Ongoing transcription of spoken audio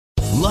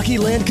Lucky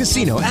Land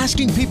Casino,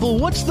 asking people,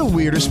 what's the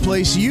weirdest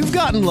place you've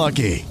gotten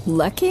lucky?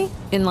 Lucky?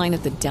 In line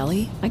at the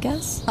deli, I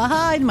guess?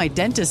 Aha, in my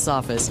dentist's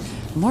office.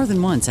 More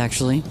than once,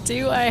 actually.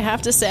 Do I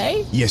have to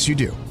say? Yes, you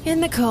do. In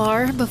the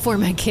car before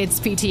my kids'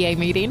 PTA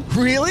meeting.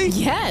 Really?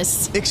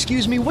 Yes.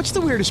 Excuse me, what's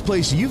the weirdest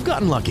place you've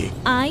gotten lucky?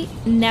 I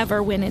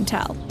never win and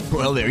tell.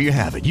 Well, there you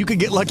have it. You can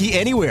get lucky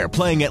anywhere,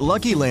 playing at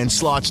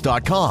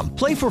LuckyLandSlots.com.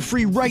 Play for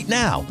free right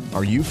now.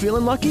 Are you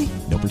feeling lucky?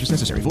 No purchase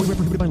necessary. Void where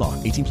prohibited by law.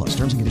 18 plus.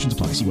 Terms and conditions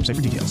apply. See website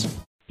for details.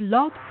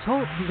 Blog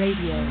Talk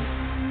Radio.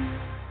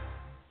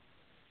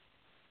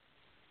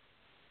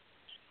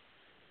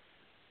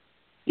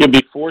 Yeah,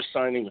 before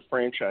signing a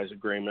franchise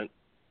agreement,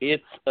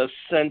 it's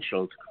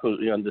essential to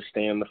clearly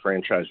understand the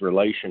franchise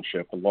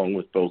relationship along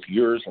with both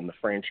yours and the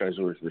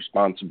franchisor's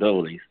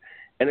responsibilities,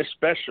 and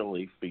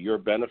especially for your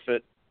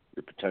benefit,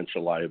 your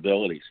potential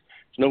liabilities.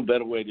 There's no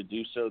better way to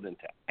do so than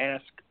to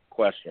ask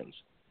questions.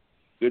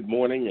 Good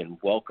morning and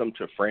welcome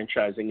to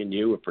Franchising and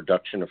You, a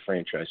production of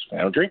Franchise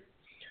Foundry.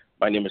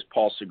 My name is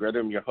Paul Segredo.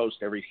 I'm your host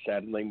every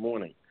Saturday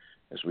morning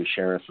as we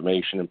share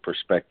information and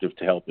perspective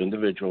to help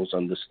individuals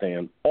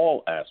understand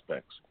all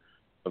aspects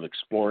of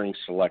exploring,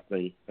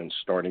 selecting, and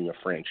starting a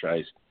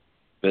franchise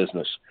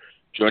business.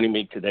 Joining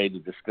me today to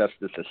discuss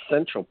this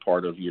essential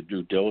part of your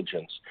due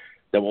diligence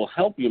that will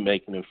help you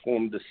make an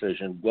informed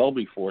decision well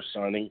before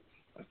signing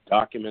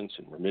documents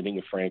and remitting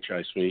a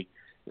franchise fee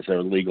is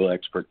our legal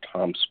expert,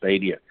 Tom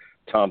Spadia.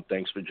 Tom,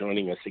 thanks for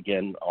joining us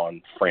again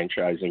on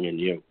Franchising and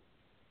You.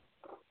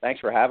 Thanks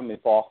for having me,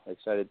 Paul.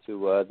 Excited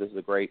to. This is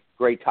a great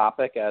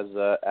topic as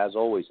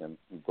always, and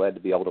I'm glad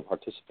to be able to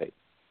participate.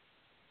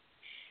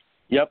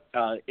 Yep,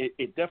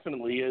 it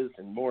definitely is,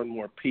 and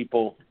more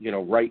people,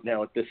 right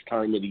now at this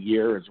time of the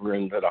year, as we're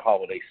into the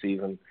holiday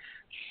season,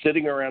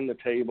 sitting around the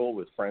table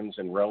with friends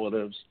and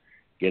relatives,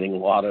 getting a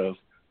lot of,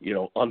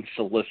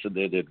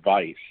 unsolicited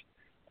advice.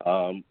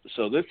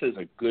 So this is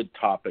a good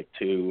topic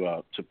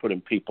to put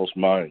in people's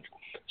minds.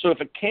 So if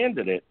a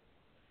candidate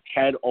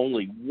had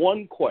only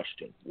one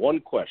question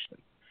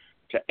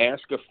to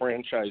ask a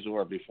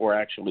franchisor before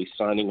actually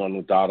signing on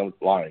the dotted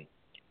line,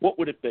 what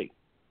would it be?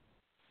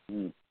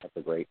 That's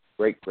a great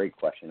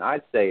question.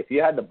 I'd say if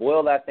you had to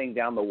boil that thing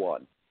down to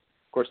one,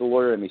 of course the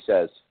lawyer in me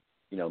says,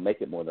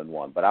 make it more than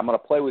one, but I'm going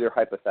to play with your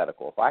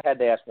hypothetical. If I had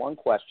to ask one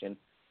question,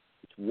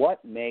 it's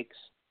what makes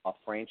a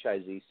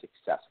franchisee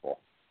successful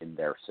in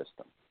their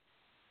system?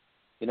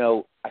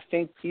 I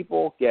think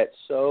people get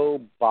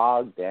so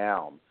bogged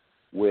down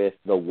with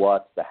the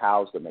what's, the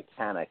how's, the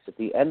mechanics. At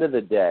the end of the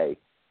day,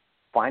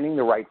 finding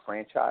the right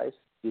franchise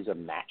is a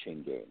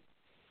matching game.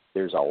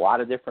 There's a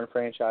lot of different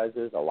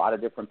franchises, a lot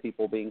of different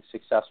people being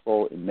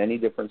successful in many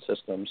different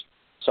systems,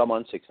 some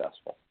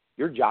unsuccessful.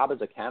 Your job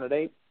as a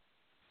candidate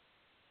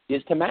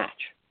is to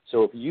match.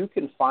 So if you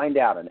can find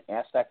out and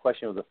ask that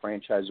question of the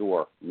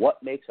franchisor,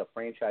 what makes a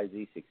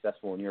franchisee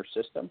successful in your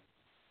system?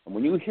 And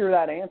when you hear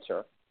that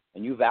answer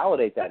and you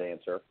validate that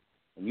answer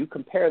and you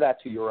compare that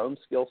to your own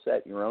skill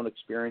set, your own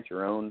experience,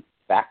 your own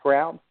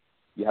background,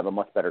 you have a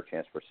much better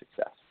chance for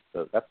success.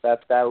 So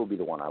that would be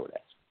the one I would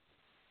ask.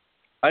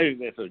 I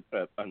think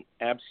that's an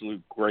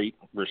absolute great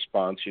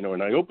response,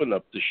 and I opened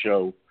up the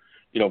show,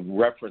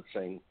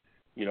 referencing,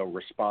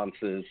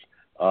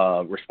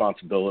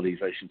 responsibilities,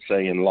 I should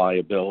say, and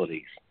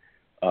liabilities.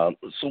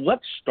 So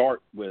let's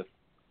start with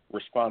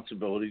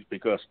responsibilities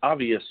because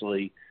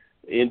obviously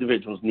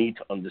individuals need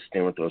to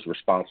understand what those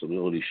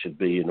responsibilities should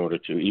be in order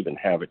to even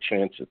have a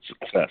chance at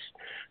success.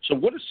 So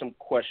what are some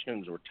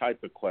questions or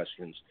type of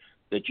questions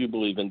that you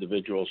believe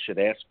individuals should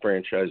ask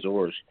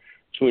franchisors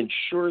to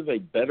ensure they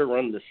better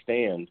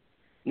understand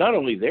not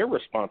only their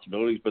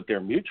responsibilities but their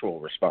mutual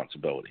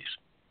responsibilities?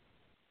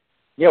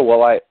 Yeah,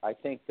 well, I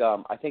think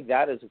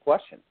that is a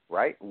question,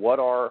 right?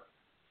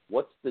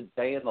 What's the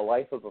day in the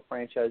life of a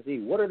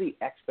franchisee? What are the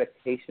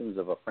expectations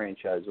of a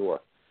franchisor?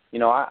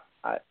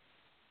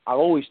 I've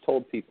always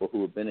told people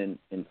who have been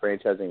in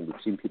franchising, we've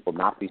seen people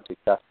not be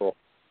successful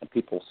and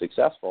people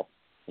successful,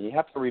 and you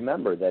have to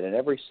remember that in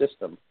every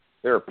system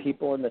there are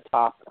people in the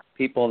top,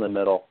 people in the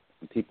middle,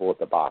 and people at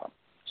the bottom.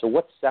 So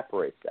what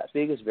separates that?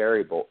 The biggest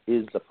variable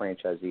is the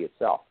franchisee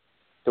itself.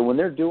 So when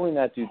they're doing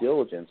that due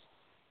diligence,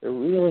 they're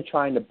really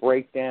trying to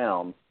break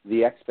down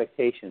the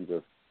expectations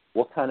of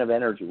what kind of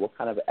energy, what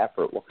kind of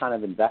effort, what kind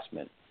of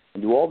investment,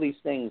 and do all these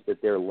things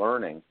that they're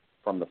learning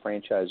from the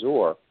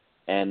franchisor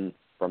and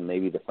from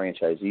maybe the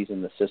franchisees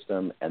in the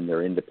system and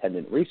their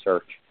independent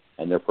research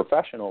and their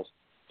professionals.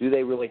 Do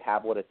they really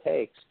have what it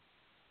takes?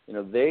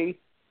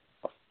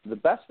 The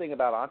best thing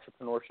about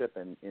entrepreneurship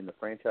in the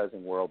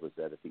franchising world is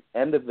that at the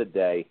end of the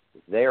day,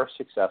 if they are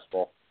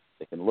successful,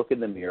 they can look in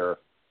the mirror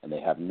and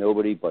they have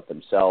nobody but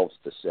themselves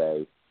to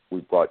say,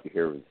 we brought you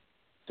here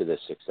to this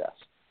success.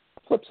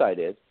 The flip side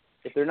is,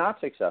 if they're not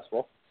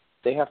successful,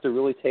 they have to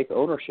really take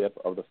ownership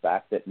of the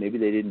fact that maybe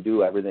they didn't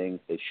do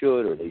everything they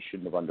should or they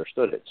shouldn't have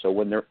understood it. So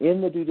when they're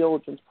in the due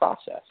diligence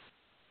process,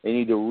 they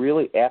need to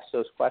really ask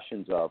those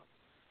questions of,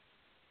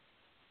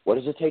 what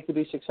does it take to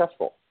be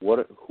successful?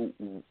 What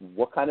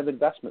kind of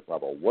investment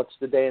level? What's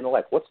the day in the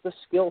life? What's the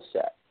skill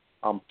set?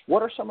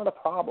 What are some of the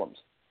problems?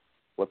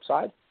 Flip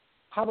side,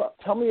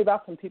 Tell me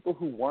about some people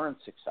who weren't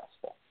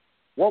successful.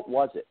 What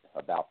was it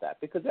about that?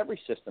 Because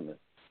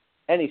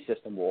any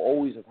system will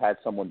always have had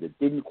someone that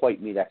didn't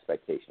quite meet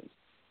expectations.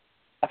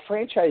 A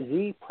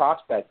franchisee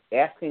prospect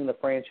asking the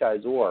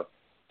franchisor,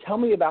 tell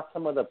me about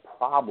some of the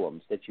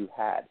problems that you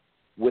had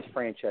with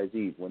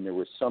franchisees when there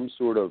was some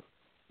sort of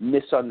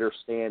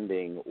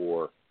misunderstanding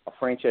or a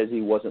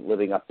franchisee wasn't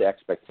living up to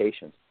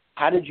expectations.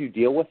 How did you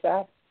deal with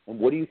that? And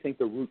what do you think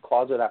the root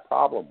cause of that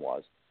problem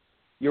was?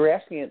 You're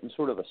asking it in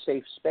sort of a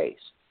safe space.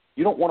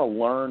 You don't want to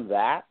learn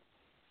that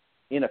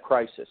in a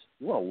crisis.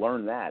 You want to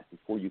learn that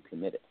before you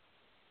commit it.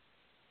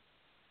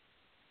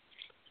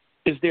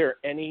 Is there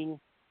any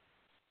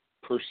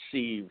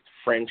perceived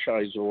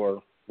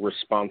franchisor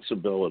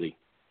responsibility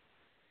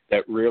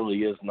that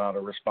really is not a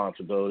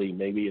responsibility?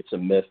 Maybe it's a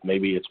myth.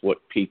 Maybe it's what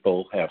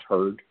people have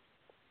heard.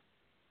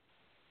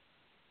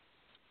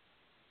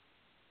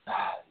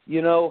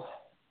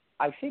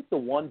 I think the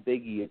one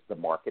biggie is the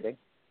marketing.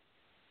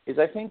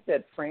 I think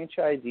that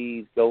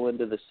franchisees go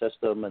into the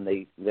system and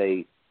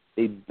they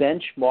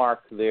benchmark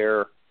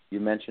their, you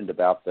mentioned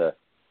about the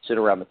sit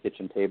around the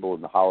kitchen table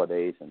in the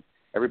holidays, and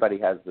everybody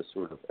has this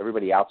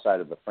everybody outside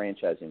of the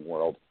franchising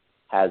world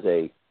has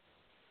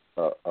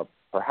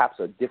perhaps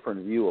a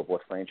different view of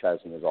what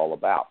franchising is all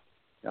about.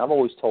 And I've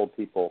always told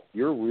people,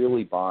 you're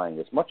really buying,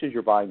 as much as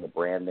you're buying the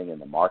branding and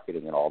the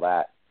marketing and all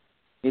that,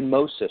 in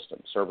most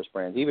systems, service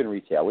brands, even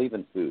retail,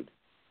 even food,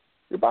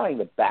 you're buying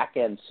the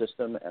back-end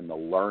system and the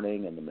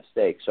learning and the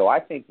mistakes. So I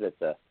think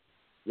that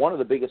one of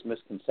the biggest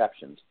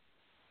misconceptions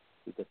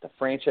is that the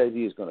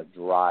franchisee is going to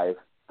drive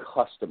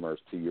customers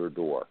to your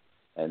door.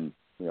 And,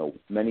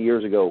 many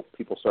years ago,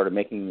 people started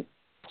making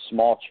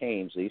small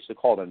change. They used to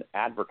call it an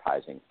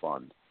advertising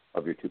fund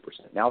of your 2%.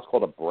 Now it's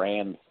called a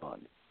brand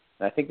fund.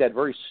 And I think that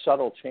very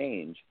subtle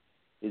change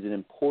is an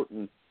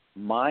important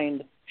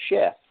mind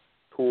shift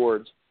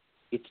towards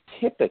it's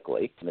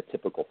typically, in a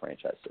typical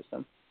franchise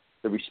system,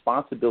 the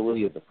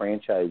responsibility of the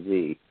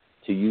franchisee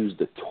to use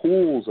the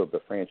tools of the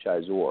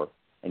franchisor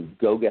and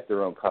go get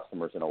their own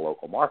customers in a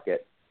local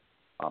market.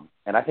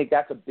 And I think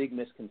that's a big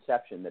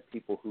misconception that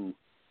people who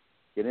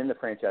get into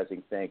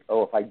franchising think,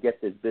 if I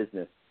get this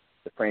business,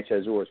 the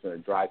franchisor is going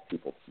to drive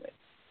people to me.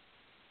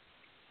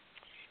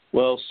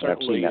 Well,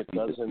 certainly it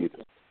doesn't.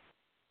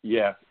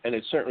 Yeah, and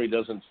it certainly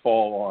doesn't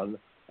fall on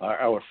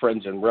our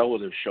friends and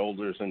relatives'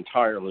 shoulders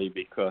entirely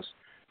because,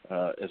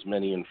 as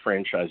many in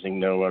franchising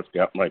know, I've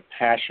got my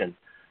passion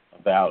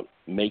about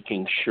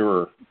making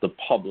sure the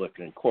public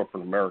and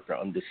corporate America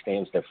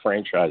understands that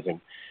franchising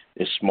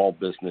is small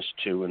business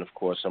too. And, of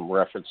course, I'm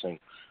referencing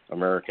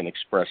American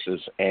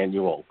Express's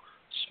annual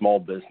Small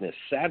Business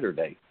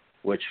Saturday,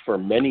 which for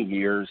many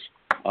years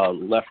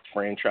left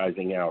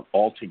franchising out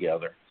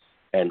altogether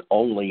and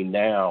only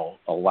now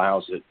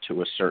allows it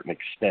to a certain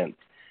extent.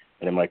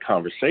 And in my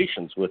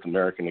conversations with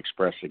American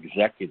Express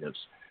executives,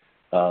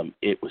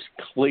 it was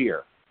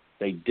clear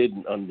they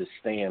didn't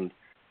understand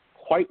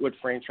quite what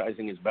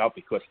franchising is about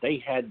because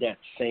they had that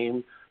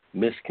same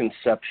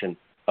misconception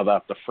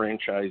about the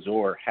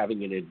franchisor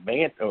having an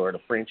advantage or the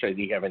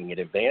franchisee having an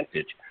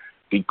advantage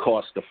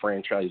because the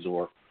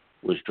franchisor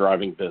was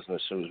driving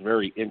business. So it was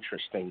very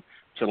interesting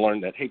to learn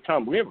that. Hey,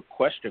 Tom, we have a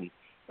question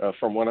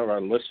from one of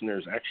our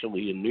listeners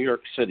actually in New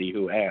York City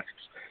who asks,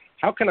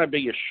 how can I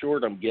be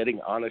assured I'm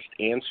getting honest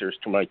answers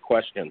to my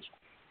questions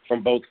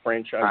from both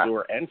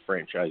franchisor and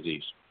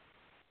franchisees?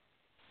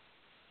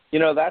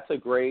 That's a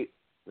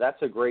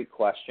great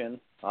question.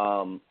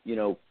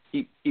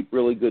 Keep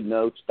really good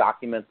notes,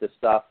 document this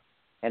stuff,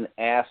 and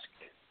ask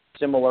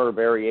similar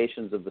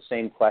variations of the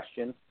same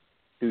question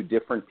to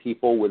different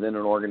people within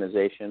an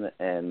organization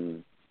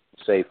and,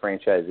 say,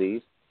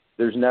 franchisees.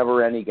 There's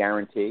never any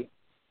guarantee.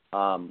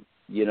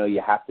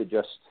 You have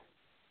to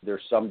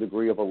there's some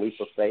degree of a leap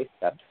of faith,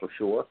 that's for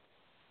sure.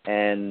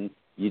 And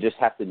you just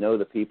have to know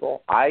the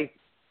people. I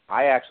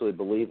actually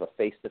believe a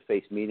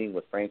face-to-face meeting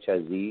with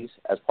franchisees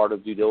as part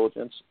of due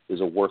diligence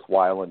is a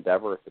worthwhile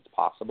endeavor if it's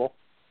possible.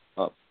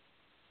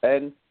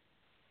 And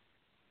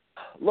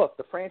look,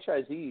 the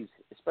franchisees,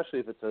 especially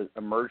if it's an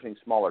emerging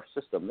smaller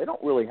system, they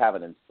don't really have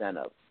an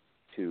incentive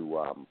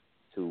to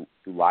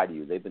lie to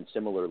you. They've been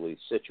similarly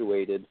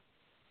situated,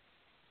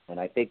 and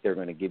I think they're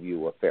going to give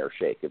you a fair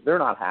shake. If they're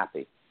not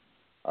happy,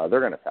 they're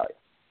going to tell you,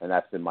 and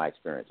that's been my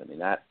experience. I mean,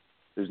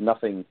 there's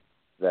nothing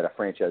that a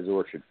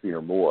franchisor should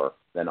fear more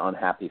than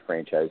unhappy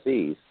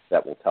franchisees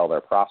that will tell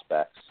their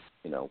prospects,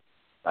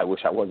 I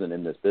wish I wasn't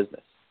in this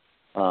business.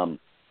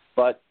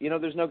 But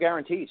there's no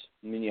guarantees.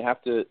 I mean, you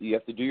have to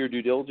do your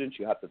due diligence.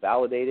 You have to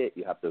validate it.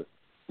 You have to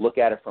look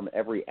at it from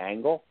every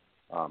angle.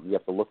 You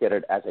have to look at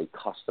it as a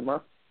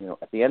customer.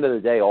 At the end of the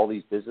day, all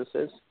these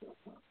businesses,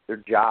 their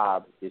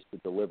job is to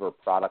deliver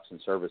products and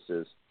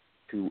services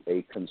to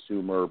a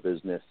consumer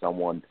business,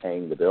 someone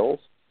paying the bills.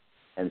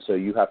 And so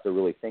you have to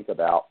really think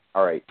about,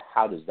 all right,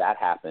 how does that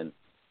happen?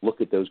 Look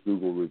at those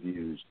Google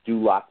reviews.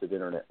 Do lots of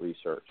internet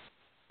research.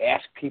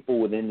 Ask people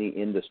within the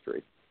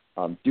industry.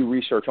 Do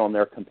research on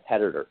their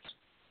competitors.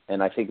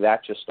 And I think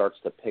that just starts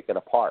to pick it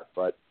apart.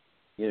 But,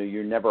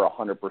 you're never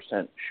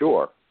 100%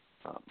 sure.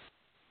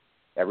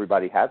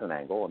 everybody has an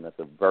angle, and that's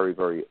a very,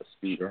 very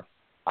astute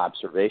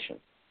observation.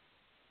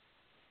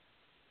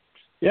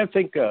 Yeah, I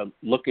think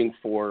looking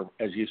for,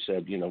 as you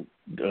said,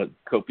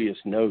 copious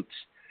notes,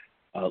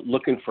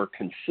 looking for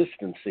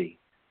consistency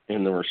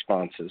in the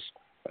responses,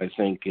 I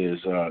think is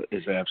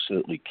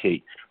absolutely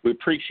key. We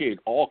appreciate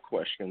all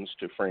questions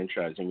to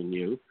Franchising and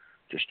You.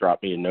 Just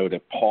drop me a note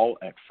at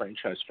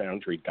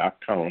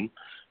paul@franchisefoundry.com.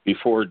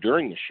 Before or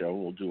during the show,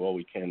 we'll do all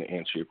we can to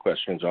answer your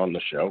questions on the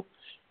show.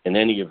 In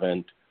any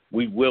event,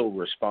 we will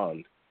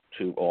respond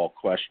to all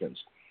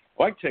questions.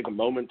 I'd like to take a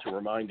moment to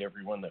remind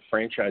everyone that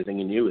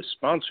Franchising and You is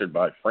sponsored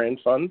by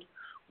FranFund,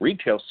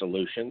 Retail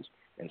Solutions,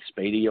 and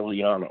Spadea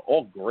Liana,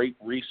 all great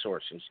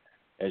resources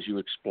as you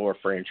explore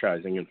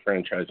franchising and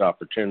franchise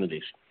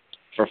opportunities.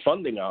 For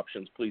funding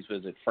options, please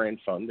visit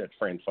FranFund at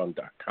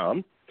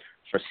franfund.com.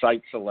 For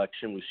site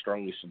selection, we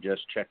strongly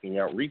suggest checking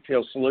out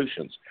Retail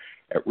Solutions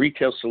at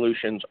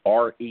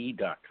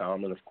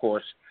retailsolutionsre.com. And, of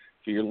course,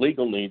 for your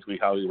legal needs, we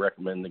highly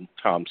recommend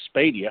Tom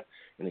Spadea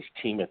and his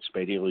team at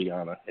Spadea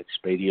Liana at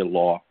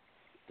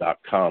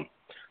spadealaw.com.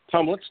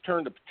 Tom, let's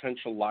turn to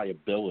potential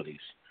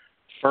liabilities.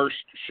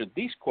 First, should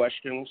these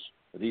questions,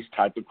 these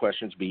type of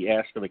questions, be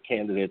asked of a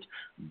candidate's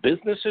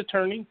business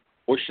attorney,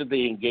 or should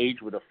they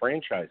engage with a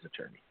franchise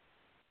attorney?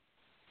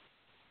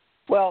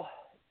 Well,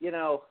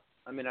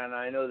 and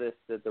I know this,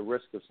 that the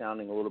risk of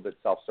sounding a little bit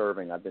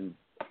self-serving. I've been,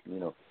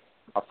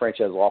 a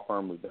franchise law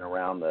firm. We've been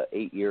around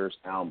 8 years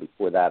now. And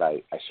before that,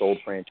 I sold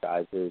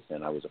franchises,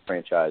 and I was a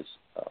franchise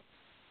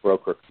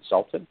broker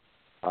consultant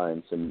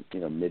in some,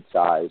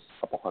 mid-size,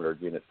 couple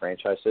hundred-unit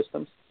franchise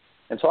systems.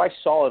 And so I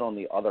saw it on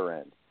the other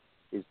end,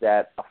 is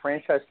that a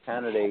franchise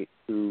candidate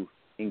who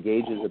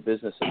engages a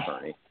business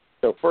attorney.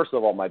 So first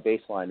of all, my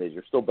baseline is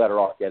you're still better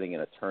off getting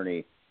an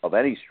attorney of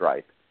any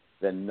stripe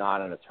than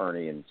not an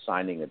attorney and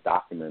signing a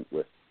document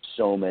with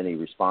so many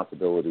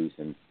responsibilities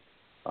and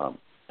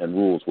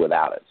rules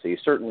without it. So you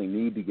certainly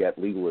need to get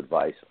legal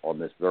advice on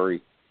this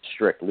very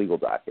strict legal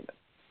document.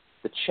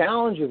 The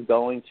challenge of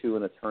going to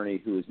an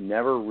attorney who has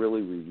never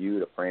really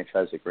reviewed a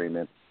franchise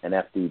agreement, an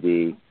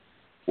FDD,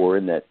 or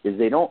in that, is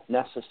they don't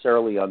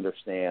necessarily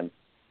understand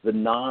the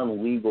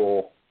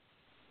non-legal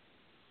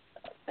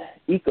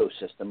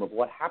ecosystem of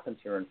what happens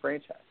here in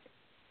franchising.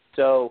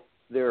 So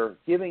they're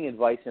giving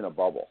advice in a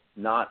bubble,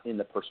 not in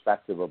the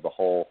perspective of the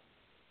whole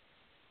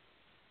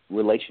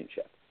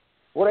relationship.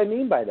 What I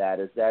mean by that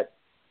is that,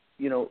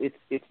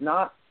 it's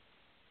not,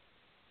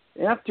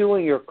 you're not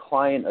doing your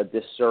client a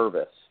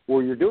disservice,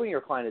 or you're doing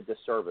your client a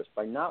disservice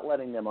by not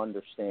letting them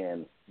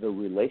understand the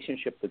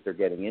relationship that they're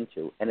getting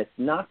into. And it's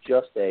not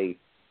just a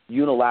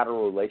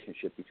unilateral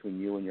relationship between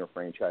you and your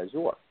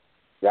franchisor.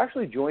 You're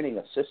actually joining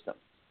a system.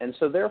 And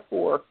so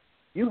therefore,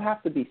 you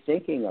have to be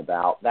thinking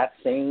about that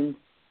same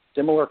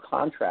similar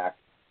contract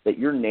that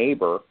your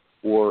neighbor,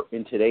 or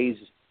in today's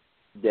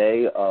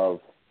day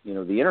of, the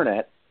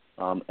internet,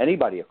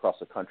 anybody across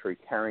the country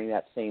carrying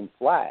that same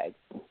flag,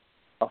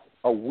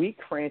 a weak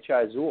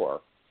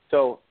franchisor.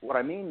 So what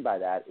I mean by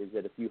that is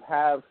that if you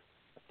have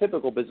a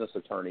typical business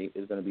attorney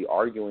is going to be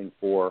arguing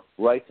for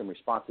rights and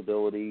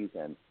responsibilities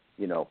and,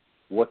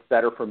 what's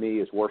better for me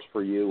is worse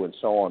for you and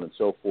so on and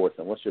so forth,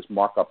 and let's just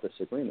mark up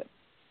this agreement.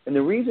 And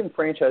the reason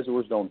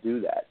franchisors don't do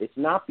that, it's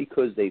not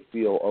because they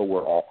feel,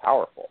 we're all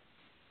powerful.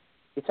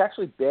 It's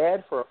actually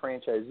bad for a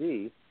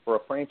franchisee, for a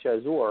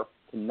franchisor,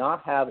 to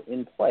not have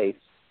in place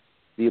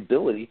the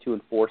ability to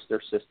enforce their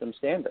system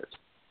standards.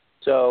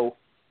 So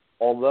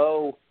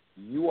although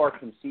you are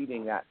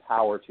conceding that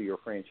power to your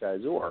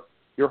franchisor,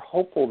 you're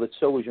hopeful that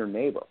so is your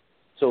neighbor.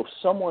 So if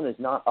someone is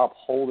not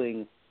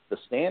upholding the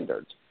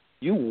standards,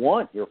 you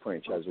want your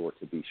franchisor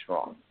to be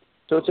strong.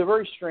 So it's a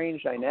very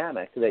strange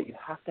dynamic that you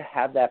have to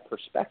have that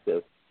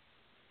perspective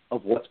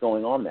of what's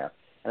going on there.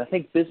 And I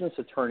think business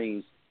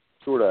attorneys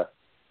sort of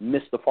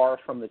miss the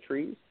forest from the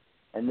trees,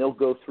 and they'll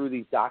go through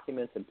these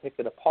documents and pick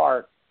it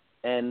apart,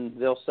 and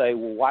they'll say,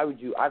 well, why would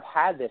you – I've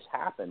had this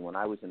happen when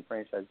I was in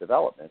franchise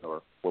development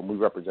or when we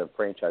represent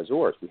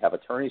franchisors. We have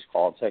attorneys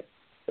call and say,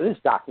 this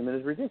document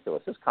is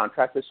ridiculous. This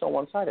contract is so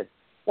one-sided.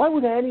 Why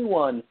would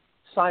anyone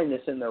sign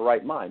this in their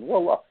right mind?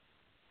 Well, look,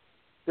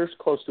 there's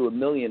close to 1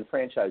 million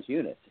franchise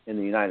units in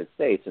the United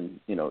States, and,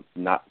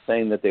 not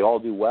saying that they all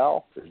do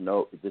well.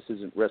 This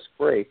isn't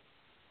risk-free,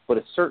 but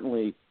it's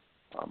certainly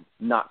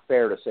not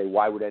fair to say,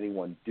 why would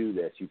anyone do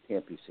this? You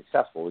can't be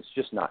successful. It's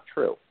just not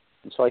true.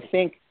 And so I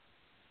think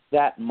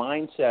that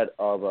mindset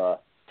of a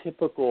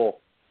typical,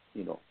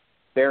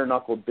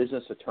 bare-knuckled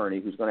business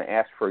attorney who's going to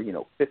ask for,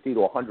 50 to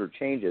 100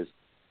 changes,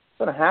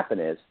 what's going to happen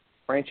is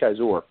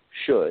franchisor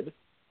should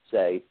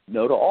say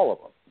no to all of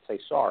them and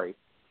say, sorry,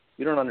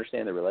 you don't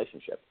understand the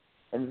relationship.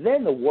 And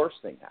then the worst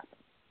thing happens.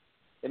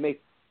 They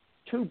make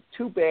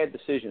two bad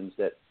decisions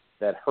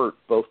that hurt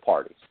both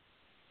parties.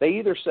 They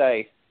either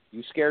say,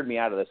 you scared me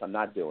out of this, I'm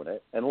not doing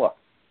it. And look,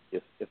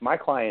 if my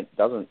client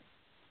doesn't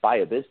buy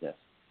a business,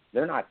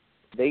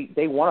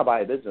 they want to buy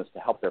a business to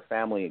help their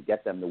family and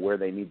get them to where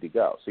they need to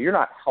go. So you're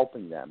not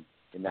helping them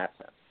in that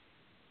sense.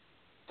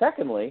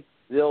 Secondly,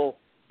 they'll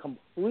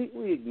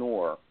completely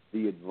ignore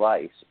the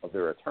advice of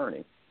their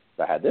attorney.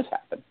 If I had this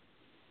happen,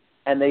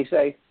 and they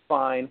say,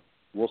 fine,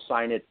 we'll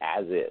sign it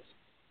as is.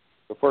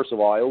 So first of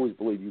all, I always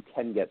believe you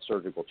can get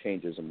surgical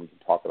changes, and we can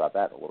talk about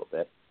that in a little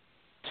bit,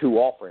 to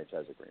all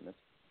franchise agreements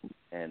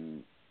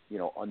and,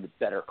 under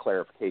better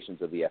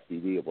clarifications of the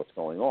FDD of what's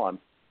going on.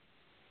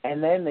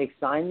 And then they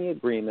sign the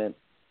agreement,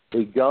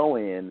 they go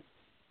in,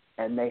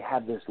 and they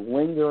have this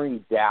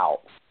lingering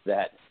doubt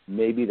that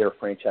maybe their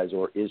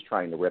franchisor is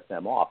trying to rip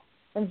them off.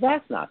 And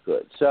that's not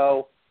good.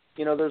 So,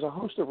 there's a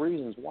host of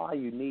reasons why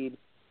you need,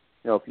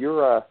 if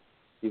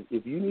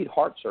you need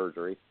heart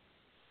surgery,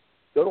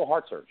 go to a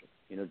heart surgeon.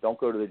 Don't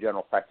go to the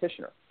general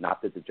practitioner.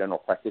 Not that the general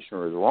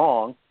practitioner is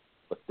wrong,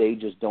 but they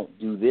just don't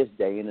do this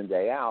day in and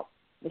day out.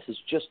 This is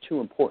just too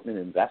important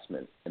an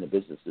investment in a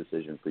business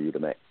decision for you to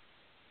make.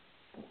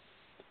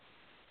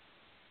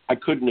 I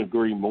couldn't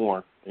agree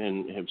more,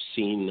 and have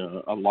seen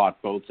a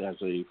lot both as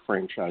a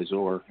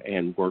franchisor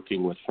and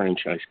working with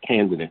franchise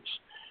candidates.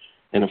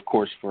 And, of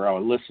course, for our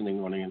listening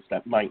audience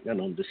that might not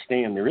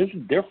understand, there is a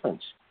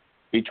difference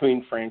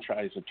between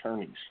franchise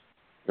attorneys.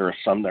 There are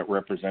some that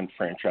represent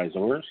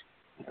franchisors,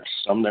 and there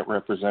are some that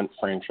represent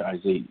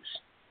franchisees.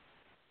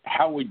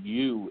 How would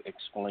you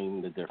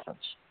explain the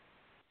difference?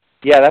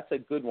 Yeah, that's a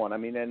good one. I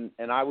mean,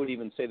 and I would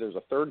even say there's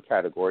a third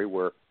category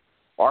where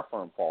our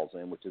firm falls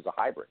in, which is a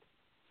hybrid.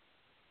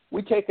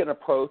 We take an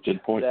approach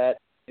that,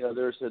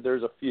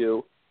 there's a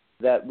few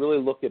that really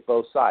look at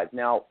both sides.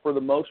 Now, for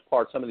the most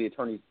part, some of the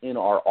attorneys in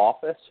our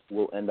office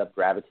will end up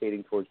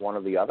gravitating towards one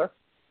or the other.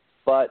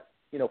 But,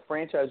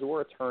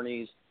 franchisor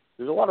attorneys,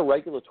 there's a lot of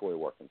regulatory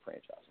work in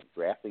franchising,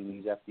 drafting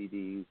these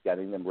FDDs,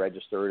 getting them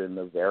registered in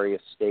the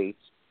various states,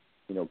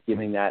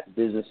 giving that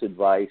business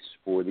advice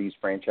for these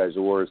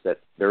franchisors that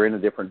they're in a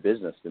different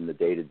business than the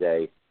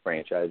day-to-day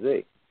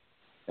franchisee.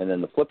 And then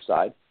the flip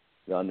side,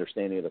 the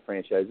understanding of the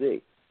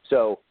franchisee.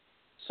 So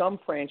some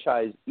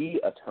franchisee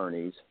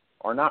attorneys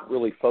are not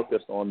really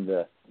focused on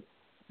the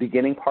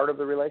beginning part of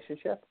the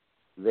relationship.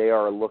 They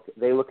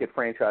look at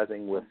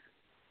franchising with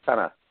kind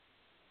of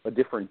a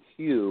different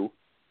hue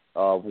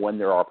of when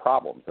there are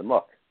problems. And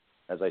look,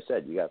 as I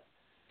said, you got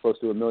close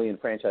to 1 million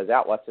franchise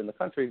outlets in the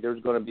country.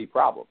 There's going to be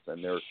problems,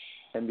 and there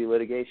can be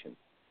litigation.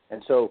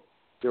 And so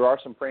there are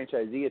some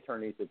franchisee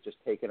attorneys that just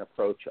take an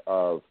approach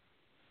of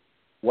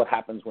what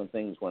happens when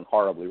things went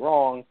horribly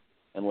wrong,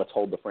 and let's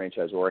hold the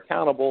franchisor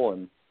accountable.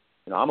 And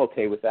I'm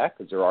okay with that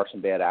because there are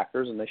some bad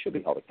actors, and they should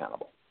be held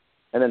accountable.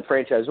 And then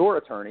franchisor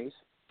attorneys,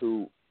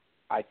 who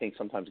I think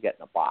sometimes get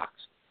in a box,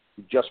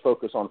 who just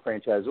focus on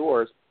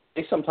franchisors,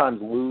 they sometimes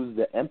lose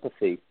the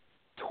empathy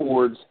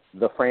towards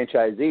the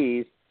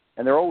franchisees,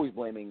 and they're always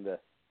blaming the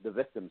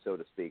victim, so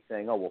to speak,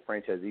 saying, oh, well,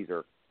 franchisees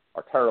are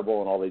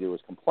terrible and all they do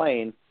is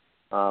complain.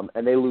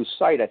 And they lose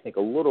sight, I think,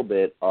 a little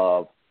bit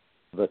of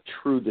the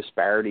true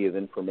disparity of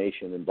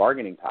information and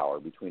bargaining power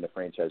between a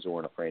franchisor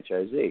and a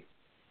franchisee.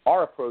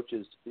 Our approach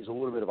is a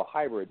little bit of a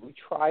hybrid. We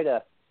try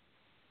to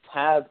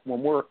have,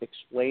 when we're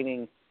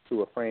explaining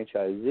to a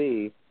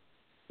franchisee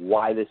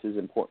why this is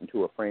important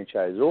to a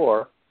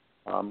franchisor,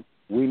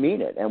 we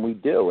mean it, and we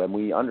do, and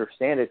we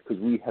understand it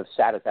because we have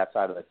sat at that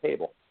side of the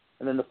table.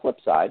 And then the flip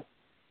side,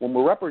 when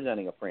we're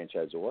representing a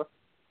franchisor,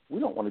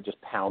 we don't want to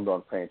just pound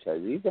on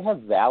franchisees. They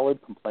have valid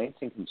complaints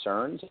and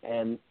concerns,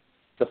 and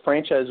the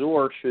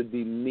franchisor should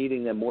be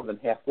meeting them more than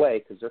halfway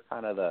because they're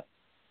kind of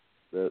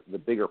the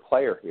bigger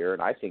player here,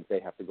 and I think they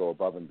have to go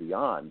above and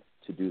beyond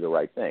to do the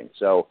right thing.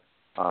 So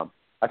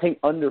I think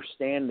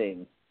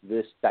understanding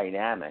this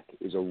dynamic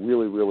is a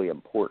really, really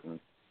important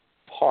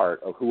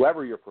part of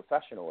whoever your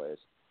professional is.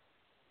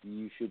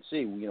 You should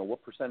see,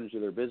 what percentage of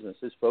their business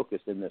is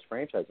focused in this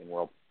franchising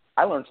world.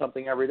 I learn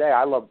something every day.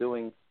 I love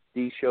doing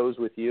these shows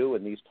with you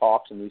and these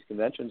talks and these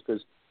conventions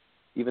because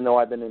even though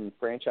I've been in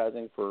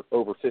franchising for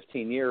over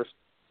 15 years,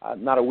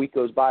 not a week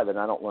goes by that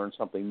I don't learn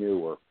something new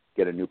or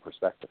get a new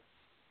perspective.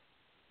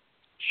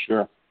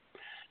 Sure.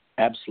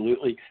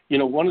 Absolutely.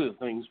 One of the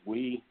things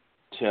we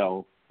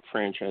tell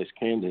franchise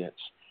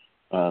candidates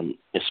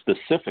is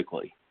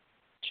specifically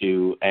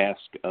to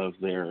ask of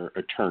their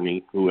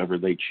attorney, whoever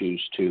they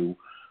choose to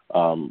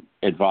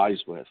advise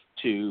with,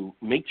 to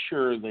make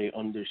sure they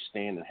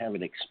understand and have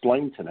it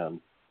explained to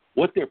them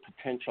what their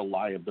potential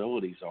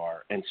liabilities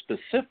are and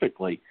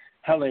specifically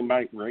how they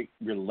might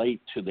relate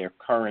to their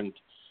current,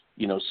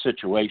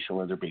 situation,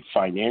 whether it be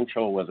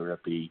financial, whether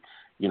it be,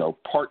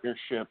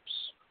 partnerships,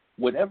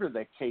 whatever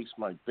that case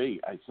might be.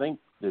 I think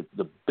that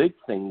the big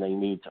thing they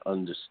need to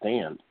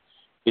understand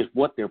is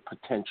what their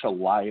potential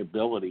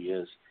liability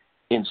is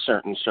in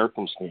certain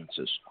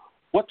circumstances.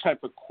 What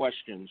type of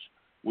questions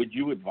would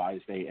you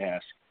advise they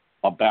ask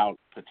about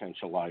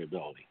potential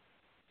liability?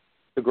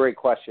 It's a great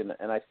question,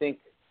 and I think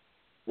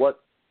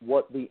what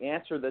the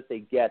answer that they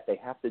get, they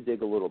have to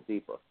dig a little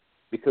deeper,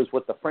 because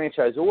what the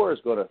franchisor is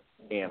going to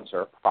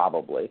answer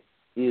probably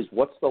is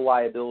what's the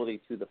liability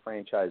to the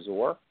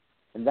franchisor,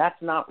 and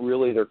that's not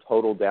really their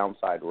total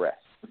downside risk.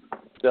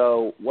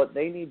 So what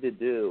they need to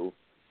do,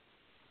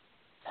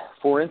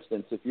 for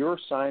instance, if you're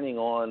signing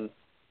on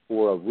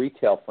for a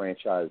retail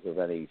franchise of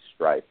any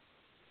stripe,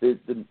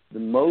 the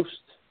most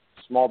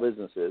small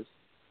businesses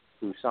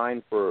who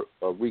sign for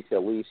a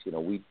retail lease,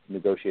 we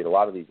negotiate a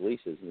lot of these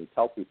leases, and we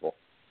tell people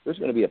there's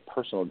going to be a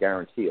personal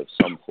guarantee of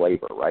some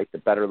flavor, right? The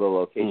better the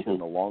location,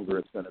 the longer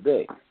it's going to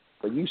be.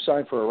 But you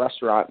sign for a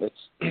restaurant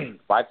that's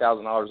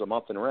 $5,000 a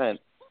month in rent,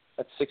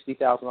 that's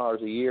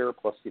 $60,000 a year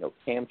plus,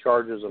 CAM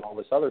charges and all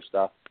this other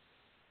stuff.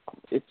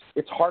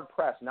 It's hard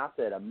pressed not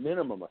to at a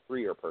minimum a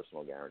 3-year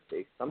personal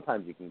guarantee.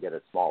 Sometimes you can get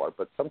it smaller,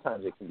 but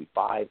sometimes it can be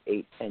 5,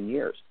 8, 10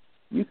 years.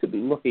 You could be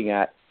looking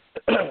at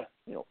 $400,000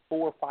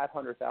 or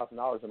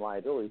 $500,000 in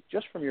liability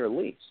just from your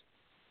lease.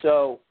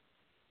 So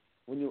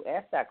when you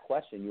ask that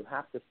question, you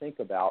have to think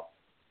about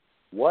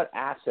what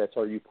assets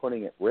are you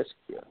putting at risk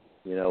here,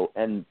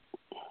 and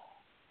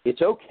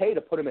it's okay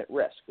to put them at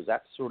risk because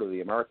that's sort of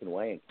the American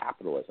way in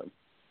capitalism.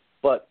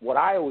 But what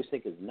I always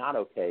think is not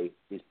okay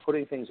is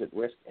putting things at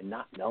risk and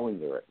not knowing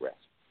they're at risk.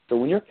 So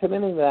when you're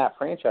committing to that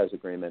franchise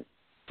agreement,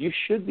 you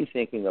should be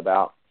thinking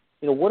about,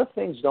 what if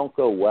things don't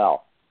go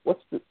well?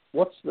 What's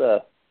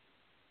the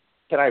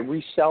can I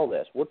resell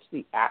this? What's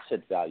the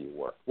asset value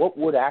worth? What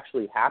would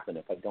actually happen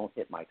if I don't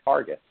hit my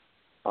target?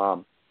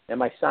 Am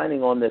I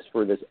signing on this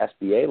for this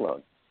SBA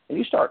loan? And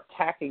you start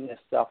tacking this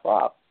stuff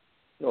up.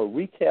 A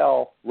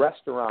retail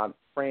restaurant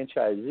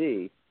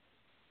franchisee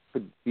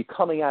could be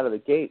coming out of the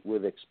gate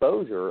with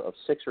exposure of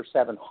 $600,000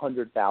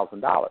 or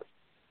 $700,000,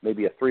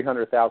 maybe a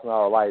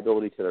 $300,000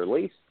 liability to their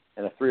lease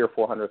and a $300,000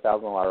 or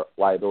 $400,000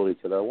 liability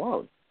to their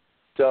loan.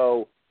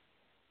 So,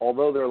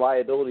 although their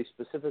liability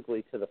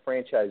specifically to the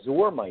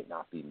franchisor might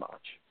not be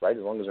much, right?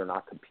 As long as they're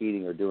not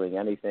competing or doing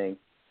anything,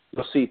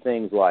 you'll see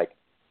things like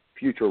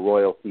future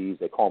royalties.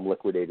 They call them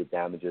liquidated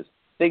damages.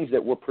 Things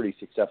that we're pretty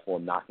successful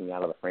in knocking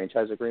out of the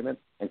franchise agreement.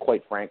 And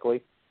quite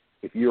frankly,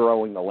 if you're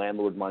owing the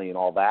landlord money and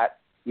all that,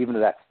 even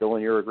if that's still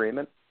in your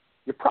agreement,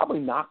 you're probably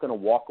not going to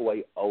walk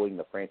away owing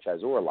the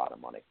franchisor a lot of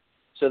money.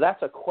 So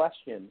that's a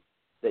question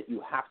that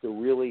you have to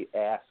really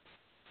ask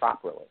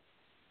properly.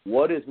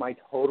 What is my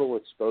total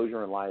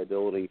exposure and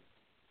liability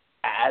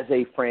as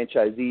a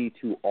franchisee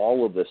to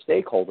all of the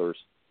stakeholders,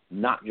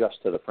 not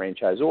just to the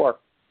franchisor?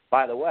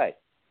 By the way,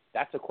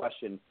 that's a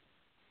question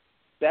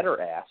better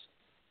asked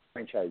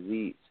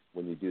franchisees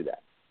when you do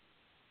that.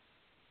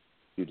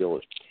 Due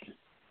diligence.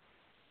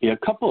 Yeah,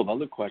 a couple of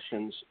other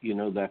questions,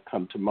 that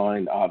come to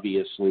mind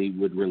obviously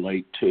would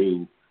relate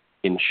to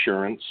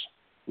insurance,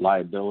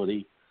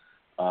 liability,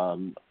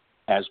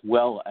 as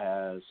well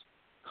as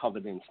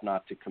covenants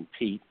not to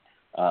compete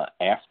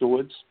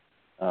afterwards.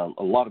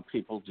 A lot of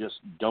people just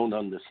don't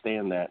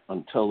understand that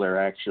until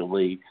they're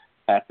actually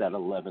at that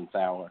 11th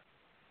hour,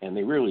 and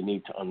they really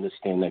need to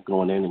understand that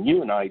going in. And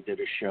you and I did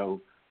a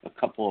show a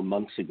couple of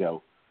months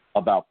ago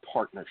about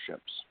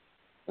partnerships.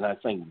 And I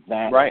think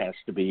that has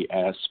to be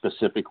asked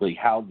specifically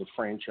how the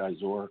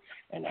franchisor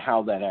and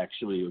how that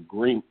actually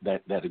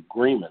that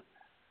agreement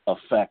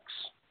affects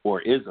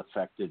or is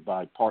affected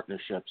by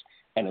partnerships,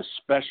 and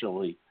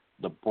especially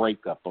the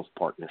breakup of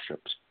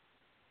partnerships.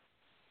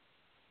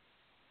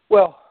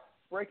 Well,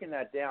 breaking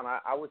that down,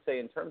 I would say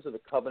in terms of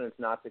the covenants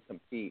not to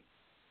compete,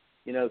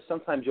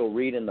 sometimes you'll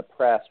read in the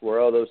press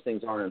where, those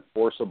things aren't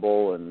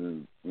enforceable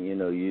and,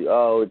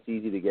 it's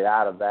easy to get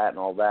out of that and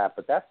all that.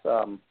 But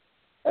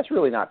that's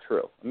really not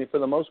true. I mean, for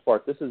the most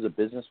part, this is a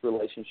business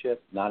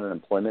relationship, not an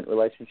employment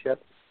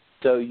relationship.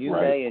 So you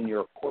may in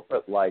your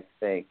corporate life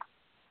think,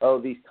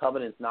 these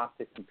covenants not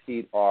to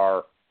compete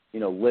are,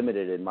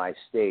 limited in my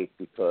state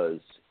because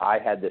I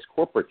had this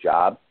corporate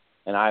job,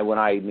 and when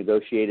I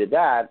negotiated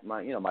that,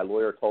 my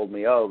lawyer told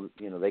me,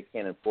 they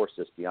can't enforce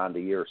this beyond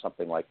a year or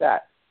something like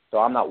that. So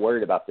I'm not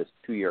worried about this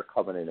 2-year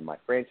covenant in my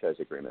franchise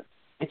agreement.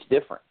 It's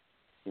different.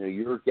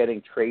 You're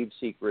getting trade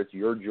secrets,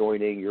 you're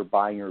joining, you're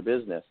buying your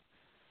business.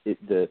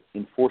 The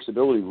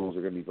enforceability rules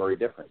are going to be very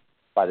different.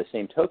 By the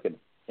same token,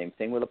 same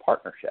thing with a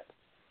partnership.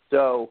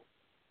 So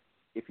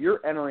if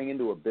you're entering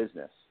into a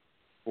business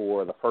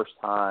for the first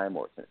time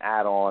or it's an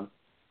add-on,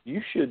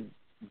 you should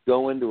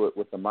go into it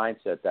with the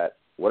mindset that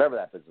whatever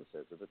that business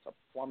is, if it's a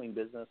plumbing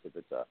business, if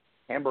it's a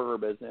hamburger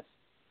business,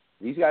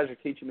 these guys are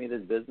teaching me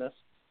this business,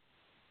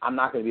 I'm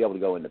not going to be able to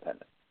go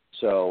independent.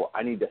 So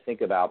I need to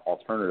think about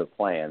alternative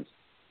plans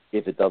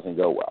if it doesn't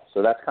go well.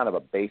 So that's kind of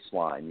a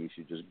baseline. You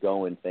should just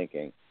go in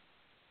thinking,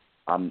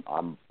 I'm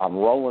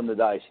rolling the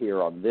dice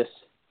here on this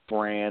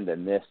brand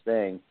and this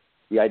thing.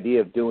 The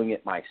idea of doing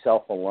it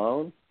myself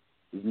alone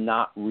is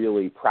not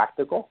really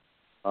practical.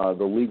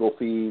 The legal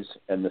fees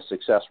and the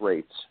success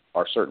rates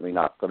are certainly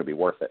not going to be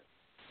worth it.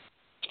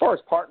 As far as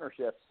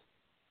partnerships,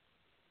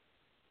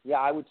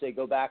 I would say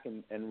go back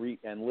and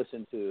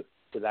listen to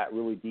that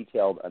really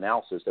detailed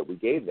analysis that we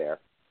gave there.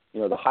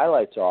 The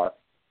highlights are,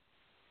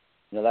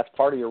 that's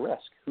part of your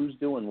risk. Who's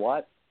doing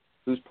what?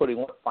 Who's putting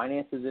what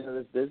finances into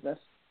this business?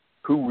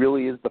 Who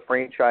really is the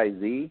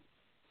franchisee?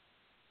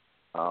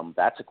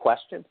 That's a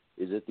question.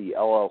 Is it the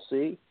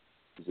LLC?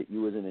 Is it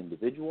you as an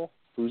individual?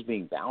 Who's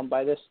being bound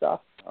by this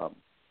stuff?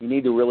 You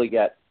need to really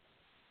get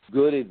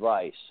good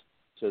advice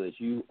so that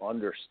you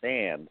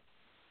understand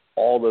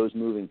all those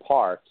moving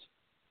parts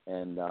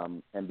and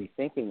be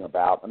thinking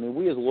about.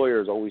 We as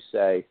lawyers always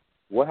say,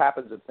 what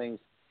happens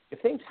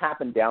if things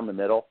happen down the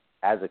middle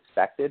as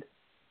expected?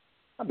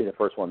 I'll be the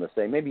first one to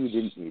say maybe you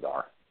didn't need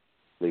our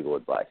legal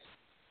advice.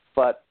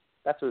 But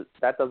that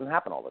doesn't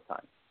happen all the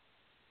time.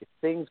 If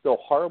things go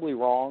horribly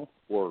wrong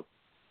or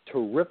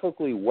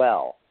terrifically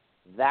well,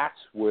 that's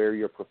where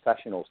your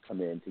professionals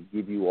come in to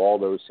give you all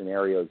those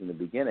scenarios in the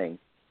beginning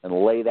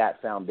and lay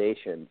that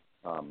foundation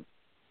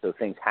so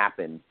things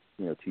happen,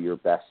 to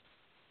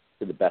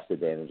the best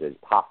advantages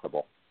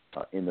possible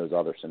in those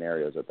other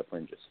scenarios at the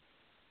fringes.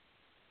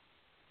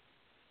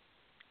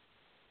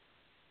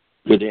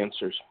 Good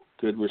answers,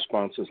 good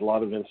responses, a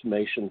lot of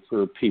information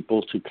for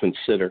people to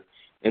consider.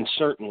 And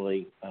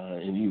certainly,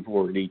 and you've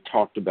already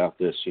talked about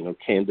this,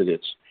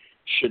 candidates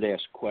should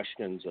ask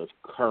questions of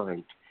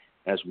current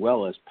as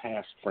well as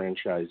past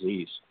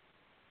franchisees.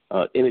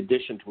 In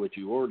addition to what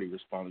you already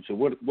responded to,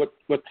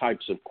 what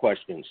types of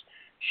questions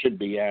should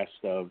be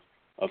asked of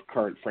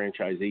current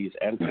franchisees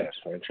and past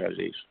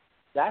franchisees?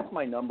 That's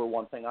my number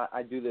one thing.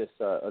 I do this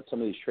at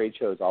some of these trade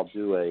shows. I'll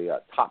do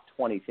a top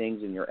 20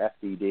 things in your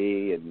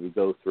FDD, and you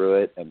go through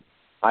it. And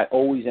I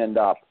always end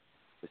up,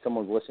 if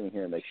someone's listening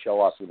here and they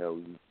show up,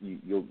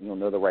 you'll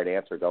know the right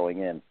answer going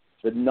in.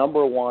 The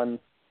number one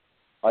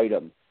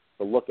item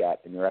to look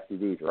at in your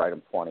FDD is your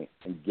item 20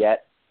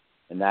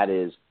 and that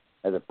is,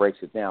 as it breaks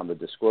it down, the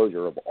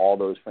disclosure of all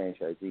those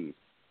franchisees.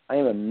 I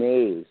am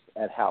amazed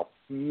at how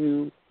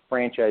few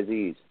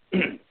franchisees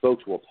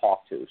folks will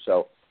talk to.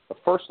 So the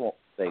first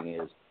thing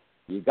is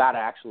you got to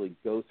actually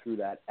go through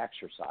that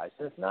exercise.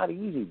 And it's not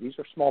easy. These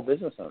are small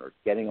business owners,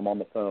 getting them on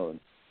the phone,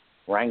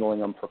 wrangling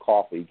them for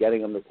coffee,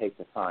 getting them to take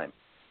the time.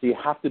 So you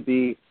have to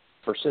be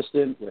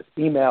persistent with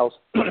emails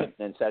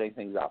and setting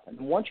things up. And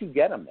once you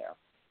get them there,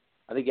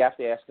 I think you have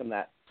to ask them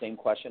that same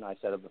question I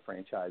said of the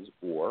franchise,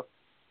 or,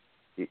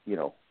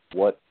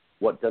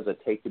 what does it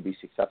take to be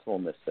successful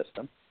in this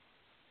system?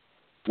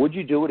 Would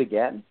you do it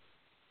again?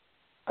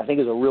 I think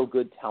is a real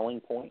good telling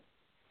point.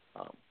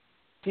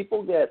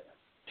 People get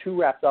too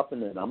wrapped up in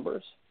the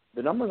numbers.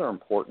 The numbers are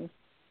important.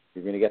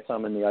 You're going to get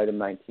some in the item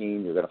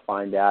 19. You're going to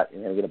find out.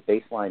 You're going to get a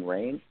baseline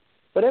range.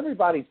 But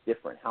everybody's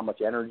different. How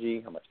much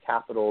energy, how much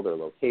capital, their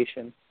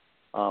location.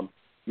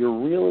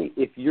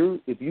 If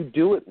you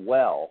do it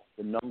well,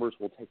 the numbers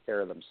will take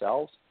care of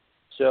themselves.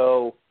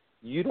 So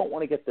you don't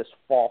want to get this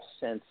false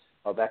sense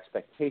of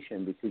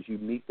expectation because you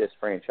meet this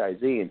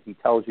franchisee and he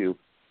tells you,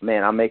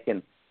 man, I'm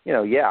making,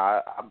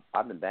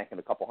 I've been banking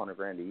a couple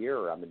 $100,000 a year,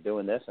 or I've been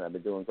doing this and I've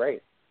been doing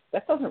great.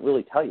 That doesn't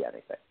really tell you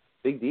anything.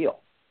 Big deal.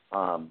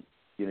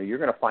 You're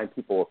going to find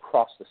people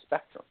across the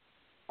spectrum.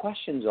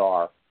 Questions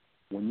are,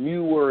 when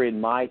you were in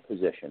my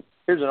position,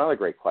 here's another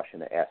great question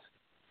to ask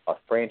a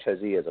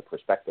franchisee as a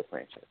prospective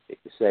franchisee.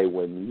 To say,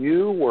 when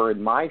you were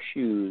in my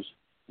shoes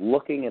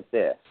looking at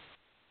this,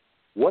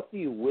 what do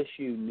you wish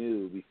you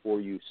knew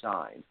before you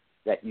signed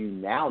that you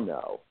now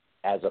know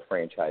as a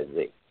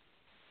franchisee?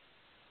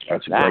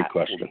 That's a great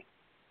question.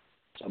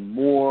 Some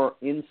more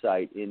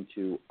insight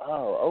into,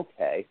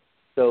 okay.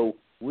 So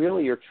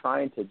really you're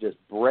trying to just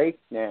break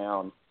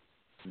down,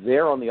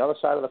 they're on the other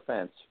side of the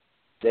fence.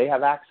 They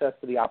have access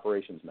to the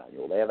operations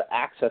manual. They have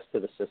access to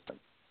the system.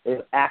 They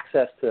have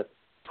access to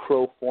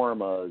pro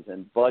formas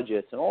and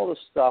budgets and all the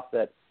stuff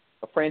that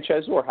a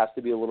franchisor has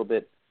to be a little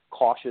bit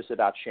cautious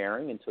about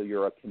sharing until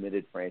you're a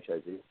committed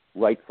franchisee,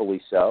 rightfully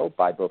so,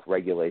 by both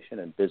regulation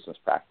and business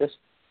practice.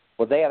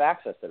 Well, they have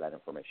access to that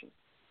information.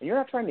 And you're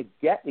not trying to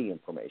get the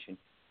information.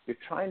 You're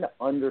trying to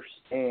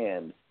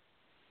understand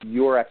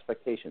your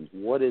expectations.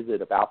 What is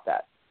it about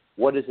that?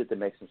 What is it that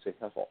makes them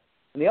successful?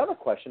 And the other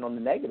question on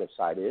the negative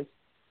side is,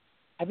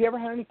 have you ever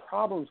had any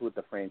problems with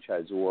the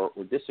franchisor or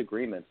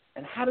disagreements,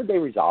 and how did they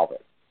resolve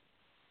it?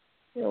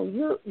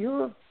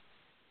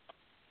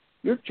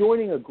 You're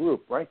joining a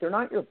group, right? They're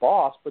not your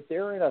boss, but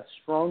they're in a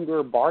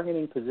stronger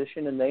bargaining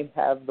position, and they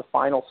have the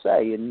final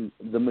say in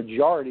the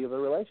majority of the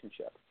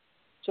relationship.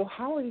 So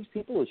how are these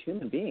people as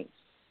human beings?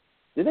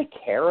 Do they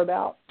care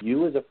about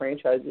you as a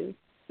franchisee?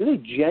 Do they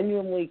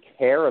genuinely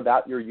care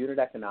about your unit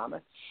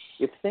economics?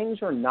 If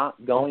things are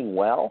not going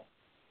well,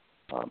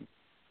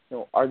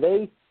 are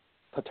they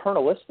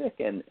paternalistic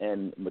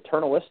and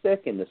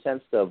maternalistic in the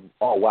sense of,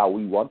 oh, wow,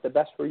 we want the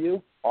best for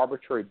you?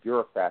 Arbitrary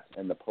bureaucrats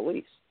and the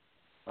police.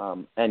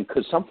 And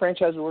because some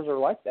franchisors are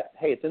like that.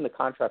 Hey, it's in the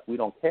contract, we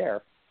don't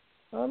care.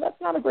 That's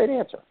not a great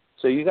answer.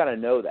 So you got to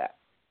know that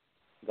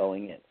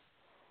going in.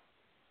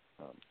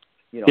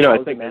 I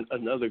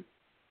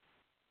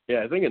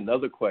think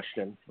another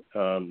question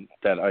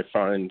that I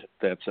find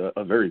that's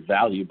a very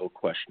valuable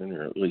question,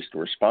 or at least the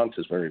response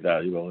is very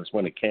valuable, is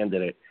when a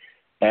candidate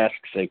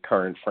asks a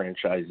current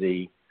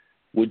franchisee,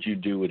 would you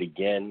do it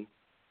again?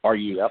 Are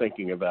you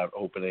thinking about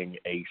opening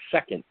a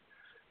second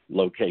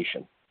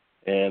location?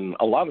 And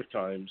a lot of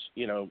times,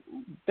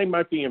 they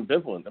might be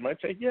ambivalent. They might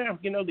say,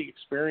 the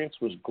experience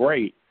was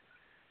great,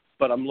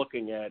 but I'm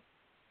looking at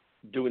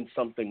doing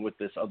something with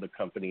this other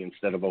company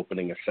instead of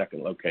opening a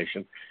second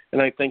location.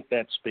 And I think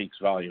that speaks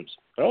volumes.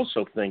 I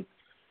also think,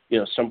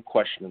 some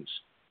questions,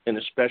 and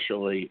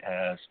especially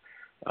as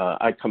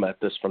I come at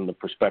this from the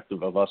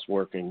perspective of us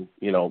working,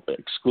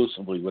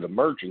 exclusively with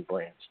emerging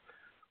brands,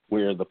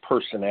 where the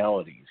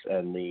personalities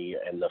and the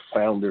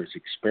founders'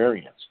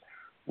 experience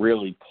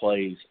really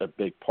plays a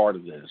big part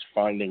of this,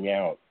 finding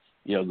out,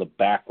 the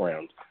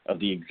background of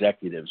the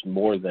executives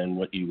more than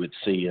what you would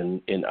see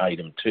in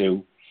item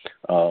 2.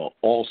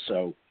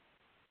 Also,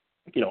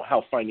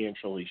 how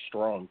financially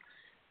strong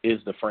is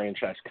the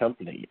franchise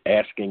company,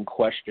 asking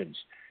questions,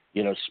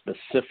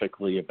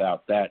 specifically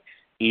about that,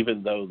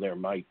 even though there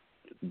might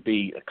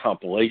be a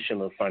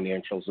compilation of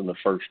financials in the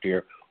first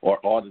year or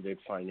audited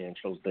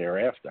financials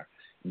thereafter.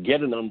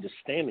 Get an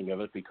understanding of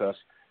it because,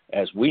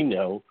 as we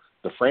know,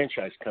 the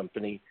franchise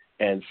company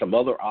and some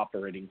other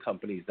operating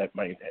companies that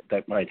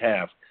might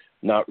have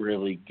not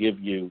really give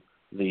you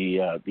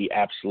the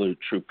absolute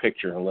true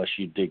picture unless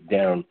you dig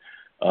down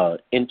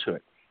into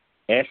it.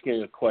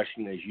 Asking a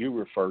question, as you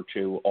refer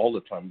to all the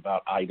time,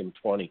 about item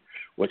 20,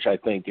 which I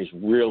think is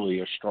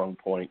really a strong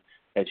point,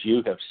 as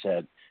you have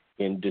said,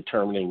 in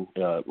determining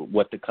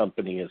what the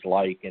company is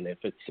like and if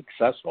it's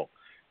successful,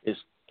 is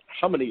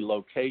how many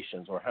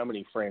locations or how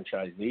many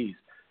franchisees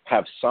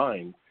have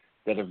signed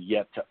that have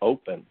yet to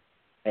open.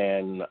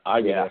 And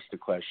I would ask the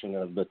question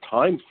of the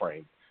time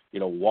frame,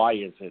 why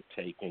is it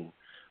taking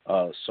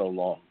so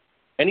long?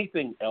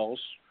 Anything else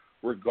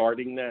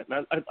regarding that?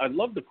 And I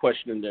love the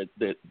question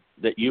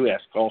that you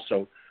asked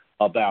also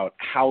about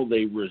how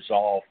they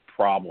resolve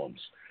problems.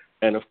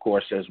 And, of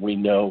course, as we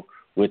know,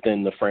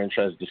 within the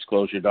franchise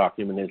disclosure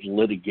document is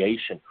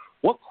litigation.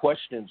 What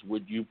questions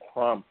would you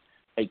prompt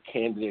a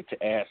candidate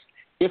to ask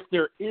if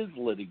there is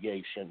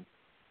litigation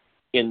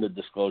in the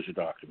disclosure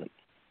document?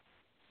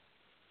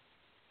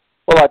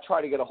 Well, I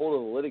try to get a hold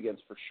of the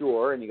litigants for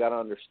sure, and you got to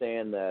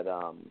understand that,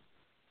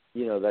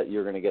 that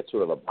you're going to get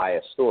sort of a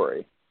biased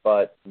story.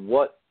 But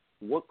what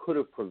could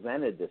have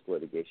prevented this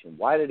litigation?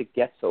 Why did it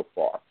get so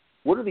far?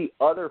 What are the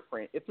other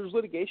if there's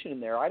litigation in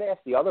there, I'd ask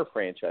the other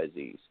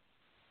franchisees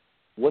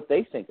what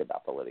they think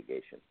about the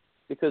litigation.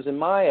 Because in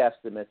my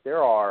estimate,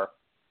 there are,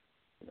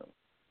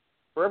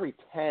 for every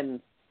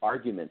 10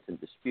 arguments and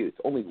disputes,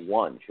 only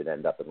one should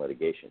end up in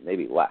litigation,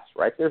 maybe less,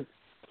 right? The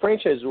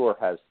franchisor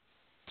has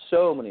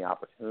so many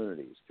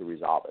opportunities to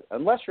resolve it.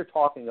 Unless you're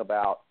talking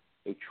about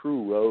a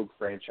true rogue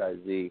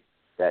franchisee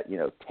that,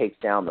 takes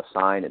down the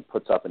sign and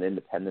puts up an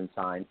independent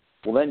sign,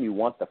 well, then you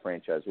want the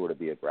franchisor to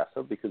be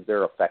aggressive because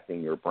they're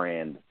affecting your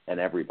brand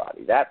and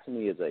everybody. That, to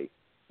me, is a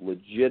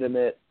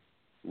legitimate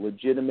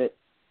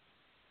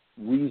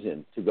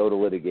reason to go to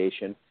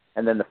litigation,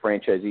 and then the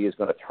franchisee is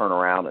going to turn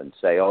around and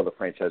say, oh, the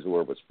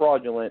franchisor was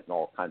fraudulent and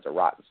all kinds of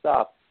rotten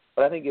stuff.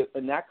 But I think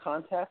in that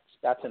context,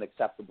 that's an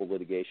acceptable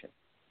litigation.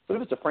 But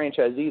if it's a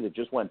franchisee that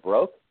just went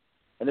broke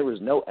and there was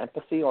no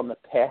empathy on the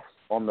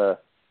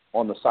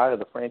side of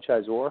the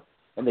franchisor,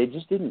 and they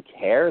just didn't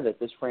care that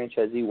this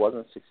franchisee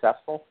wasn't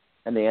successful,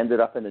 and they ended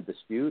up in a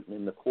dispute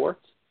in the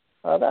courts,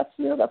 that's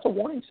a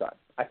warning sign.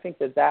 I think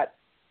that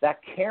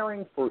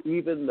caring for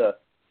even the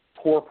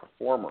poor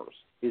performers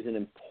is an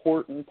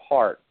important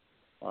part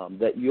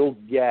that you'll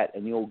get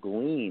and you'll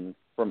glean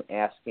from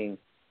asking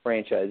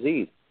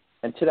franchisees.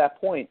 And to that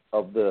point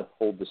of the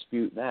whole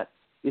dispute, Matt,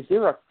 is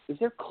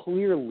there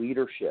clear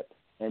leadership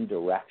and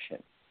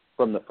direction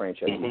from the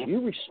franchisees? Mm-hmm. Do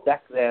you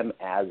respect them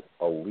as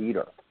a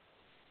leader?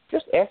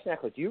 Just asking that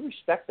question, do you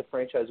respect the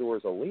franchisor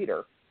as a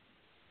leader,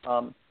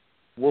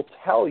 will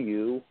tell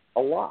you a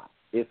lot.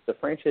 If the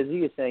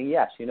franchisee is saying,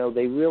 yes,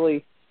 they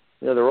really,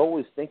 they're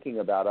always thinking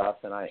about us,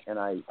 and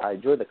I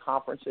enjoy the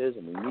conferences,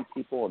 and we meet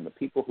people, and the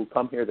people who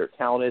come here, they're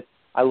talented.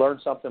 I learn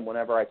something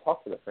whenever I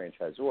talk to the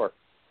franchisor.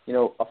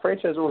 A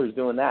franchisor who's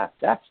doing that,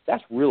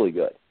 that's really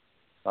good.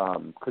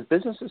 Because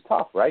business is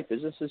tough, right?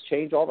 Businesses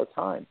change all the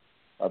time.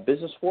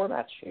 Business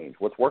formats change.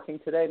 What's working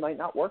today might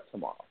not work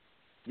tomorrow.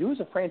 You as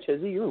a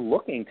franchisee, you're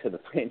looking to the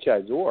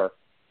franchisor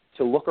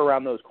to look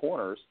around those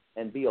corners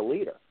and be a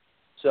leader.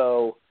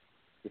 So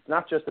it's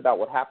not just about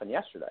what happened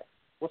yesterday.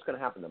 What's going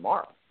to happen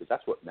tomorrow? Because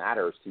that's what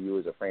matters to you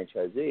as a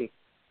franchisee.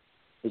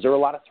 Is there a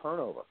lot of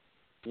turnover?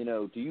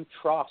 Do you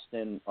trust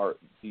in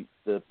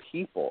the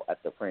people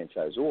at the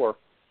franchisor,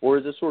 or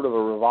is it sort of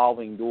a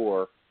revolving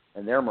door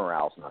and their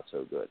morale's not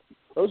so good?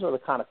 Those are the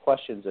kind of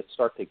questions that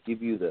start to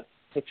give you the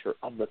picture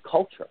of the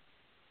culture.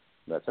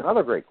 That's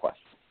another great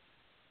question.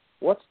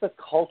 What's the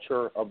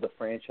culture of the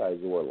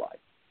franchisor like?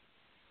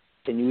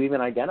 Can you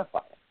even identify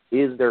it?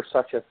 Is there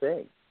such a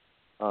thing?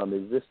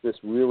 Is this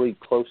really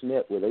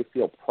close-knit where they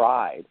feel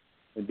pride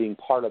in being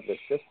part of this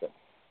system?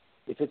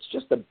 If it's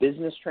just a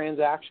business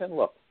transaction,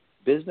 look,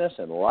 business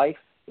and life,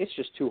 it's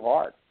just too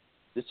hard.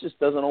 This just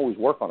doesn't always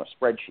work on a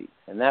spreadsheet.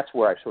 And that's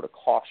where I sort of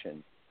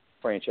caution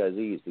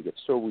franchisees to get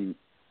so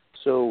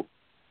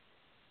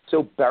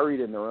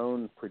buried in their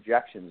own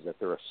projections that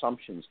their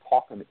assumptions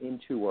talk them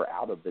into or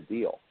out of the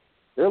deal.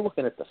 They're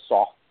looking at the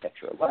soft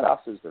picture. Let us,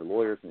 as their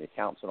lawyers and the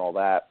accountants and all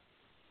that,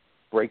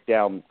 break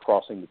down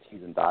crossing the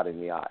T's and dotting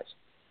the I's.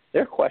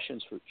 Their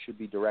questions should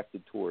be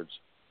directed towards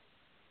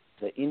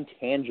the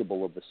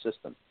intangible of the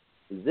system.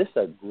 Is this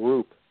a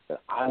group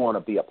that I want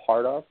to be a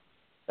part of,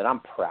 that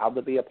I'm proud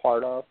to be a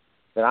part of,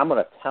 that I'm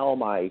going to tell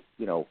my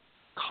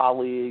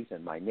colleagues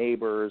and my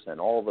neighbors and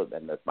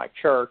my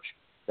church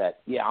that,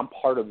 yeah, I'm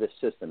part of this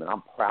system and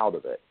I'm proud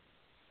of it?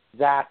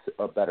 That's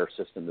a better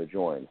system to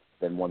join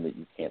than one that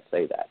you can't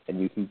say that. And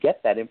you can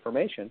get that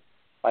information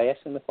by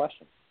asking the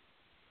question.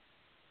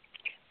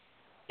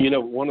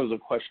 One of the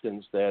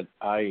questions that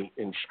I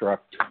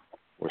instruct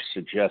or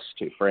suggest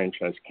to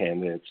franchise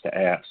candidates to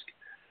ask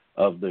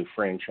of the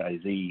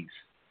franchisees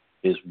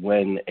is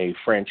when a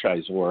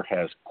franchisor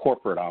has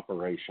corporate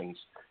operations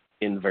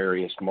in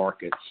various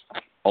markets,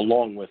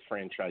 along with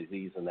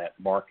franchisees in that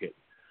market,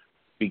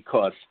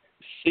 because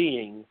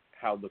seeing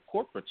how the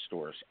corporate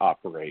stores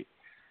operate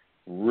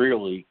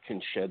really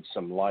can shed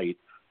some light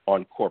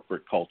on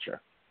corporate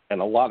culture. And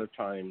a lot of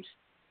times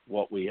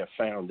what we have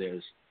found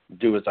is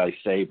do as I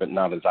say but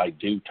not as I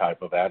do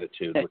type of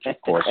attitude, which of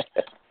course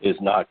is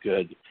not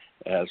good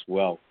as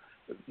well.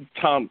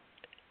 Tom,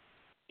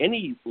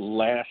 any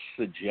last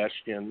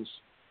suggestions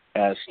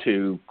as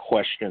to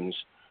questions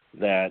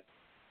that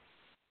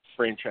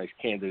franchise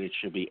candidates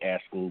should be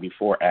asking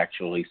before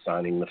actually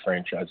signing the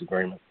franchise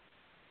agreement?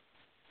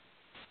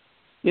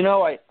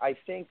 I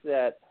think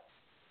that,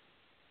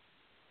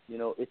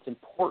 it's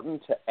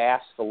important to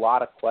ask a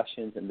lot of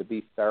questions and to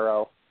be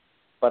thorough,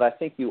 but I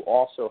think you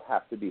also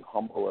have to be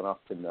humble enough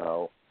to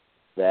know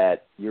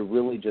that you're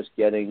really just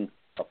getting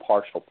a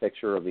partial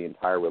picture of the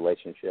entire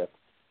relationship,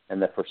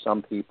 and that for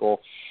some people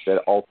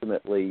that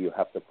ultimately you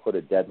have to put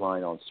a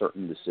deadline on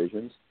certain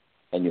decisions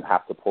and you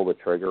have to pull the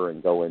trigger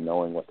and go in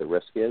knowing what the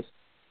risk is.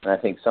 And I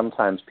think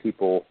sometimes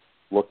people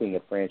looking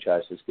at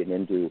franchises get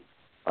into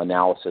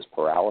analysis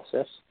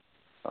paralysis.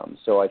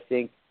 So I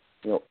think,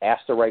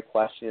 ask the right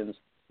questions.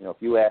 If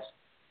you ask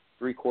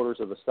 3/4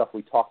 of the stuff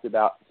we talked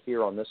about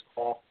here on this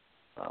call,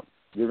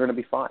 you're going to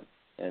be fine,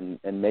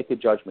 and make a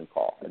judgment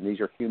call. And these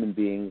are human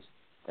beings,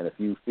 and if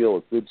you feel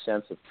a good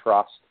sense of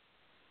trust,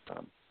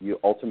 you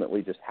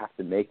ultimately just have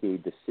to make a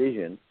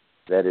decision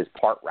that is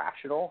part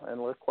rational and,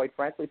 quite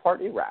frankly,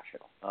 part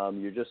irrational.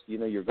 You're just,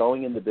 you're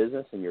going into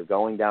business and you're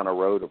going down a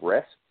road of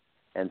risk,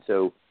 and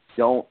so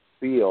don't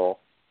feel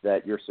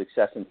that your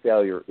success and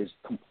failure is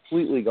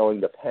completely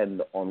going to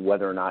depend on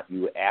whether or not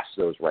you ask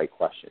those right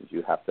questions.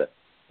 You have to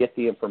get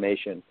the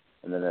information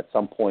and then at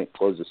some point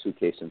close the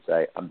suitcase and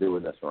say, I'm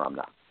doing this or I'm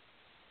not.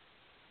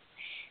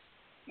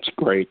 It's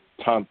great.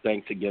 Tom,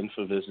 thanks again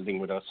for visiting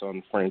with us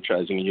on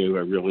Franchising You.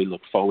 I really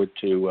look forward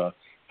to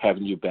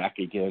having you back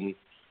again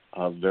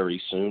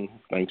very soon.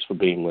 Thanks for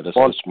being with us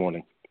this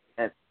morning.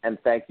 And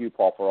thank you,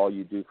 Paul, for all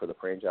you do for the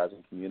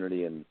franchising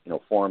community. And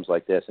forums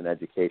like this and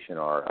education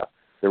are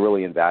they're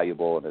really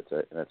invaluable, and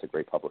it's a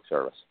great public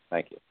service.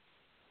 Thank you.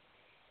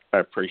 I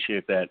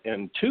appreciate that.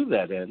 And to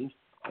that end,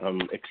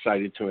 I'm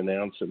excited to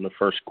announce in the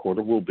first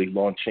quarter we'll be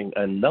launching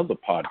another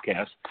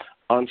podcast,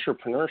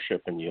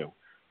 Entrepreneurship in You.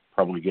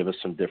 Probably give us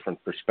some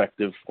different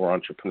perspective for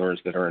entrepreneurs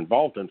that are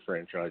involved in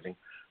franchising,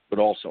 but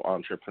also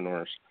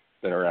entrepreneurs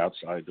that are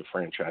outside the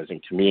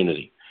franchising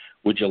community.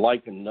 Would you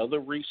like another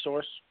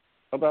resource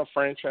about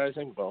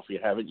franchising? Well, if you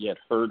haven't yet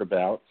heard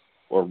about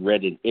or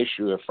read an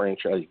issue of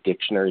Franchise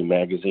Dictionary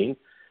magazine,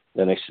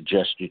 then I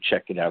suggest you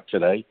check it out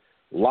today.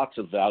 Lots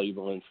of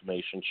valuable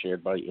information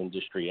shared by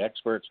industry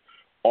experts,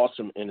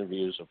 awesome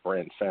interviews of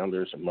brand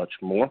founders, and much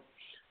more.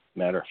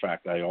 Matter of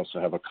fact, I also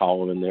have a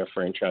column in there,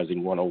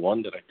 Franchising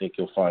 101, that I think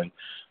you'll find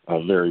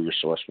very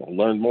resourceful.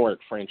 Learn more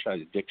at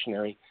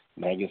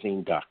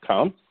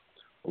franchisedictionarymagazine.com.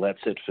 Well,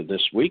 that's it for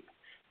this week.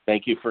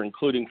 Thank you for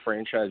including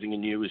Franchising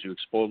in You as you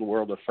explore the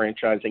world of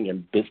franchising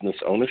and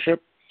business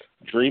ownership.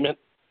 Dream it,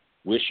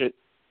 wish it,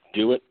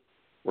 do it.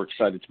 We're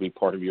excited to be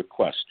part of your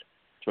quest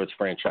towards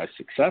franchise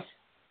success.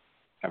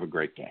 Have a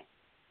great day.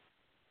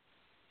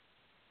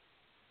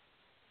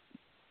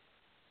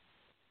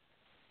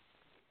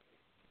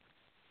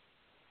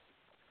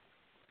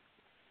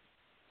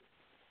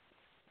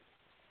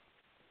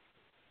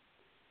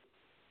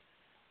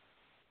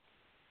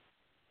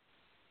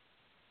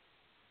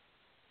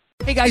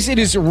 Hey guys, it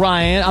is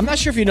Ryan. I'm not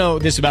sure if you know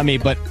this about me,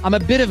 but I'm a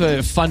bit of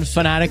a fun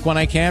fanatic when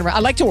I can. I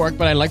like to work,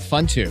 but I like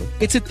fun too.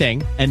 It's a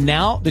thing. And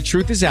now the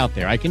truth is out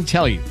there. I can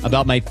tell you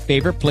about my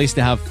favorite place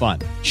to have fun.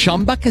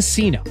 Chumba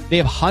Casino. They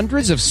have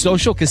hundreds of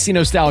social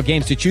casino style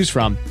games to choose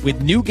from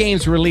with new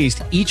games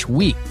released each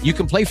week. You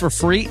can play for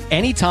free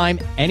anytime,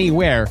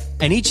 anywhere.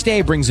 And each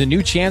day brings a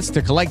new chance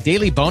to collect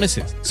daily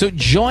bonuses. So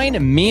join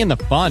me in the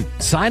fun.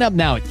 Sign up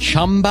now at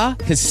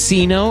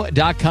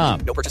ChumbaCasino.com.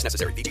 No purchase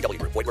necessary. VGW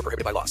Group. Void where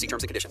prohibited by law. See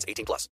terms and conditions. 18+.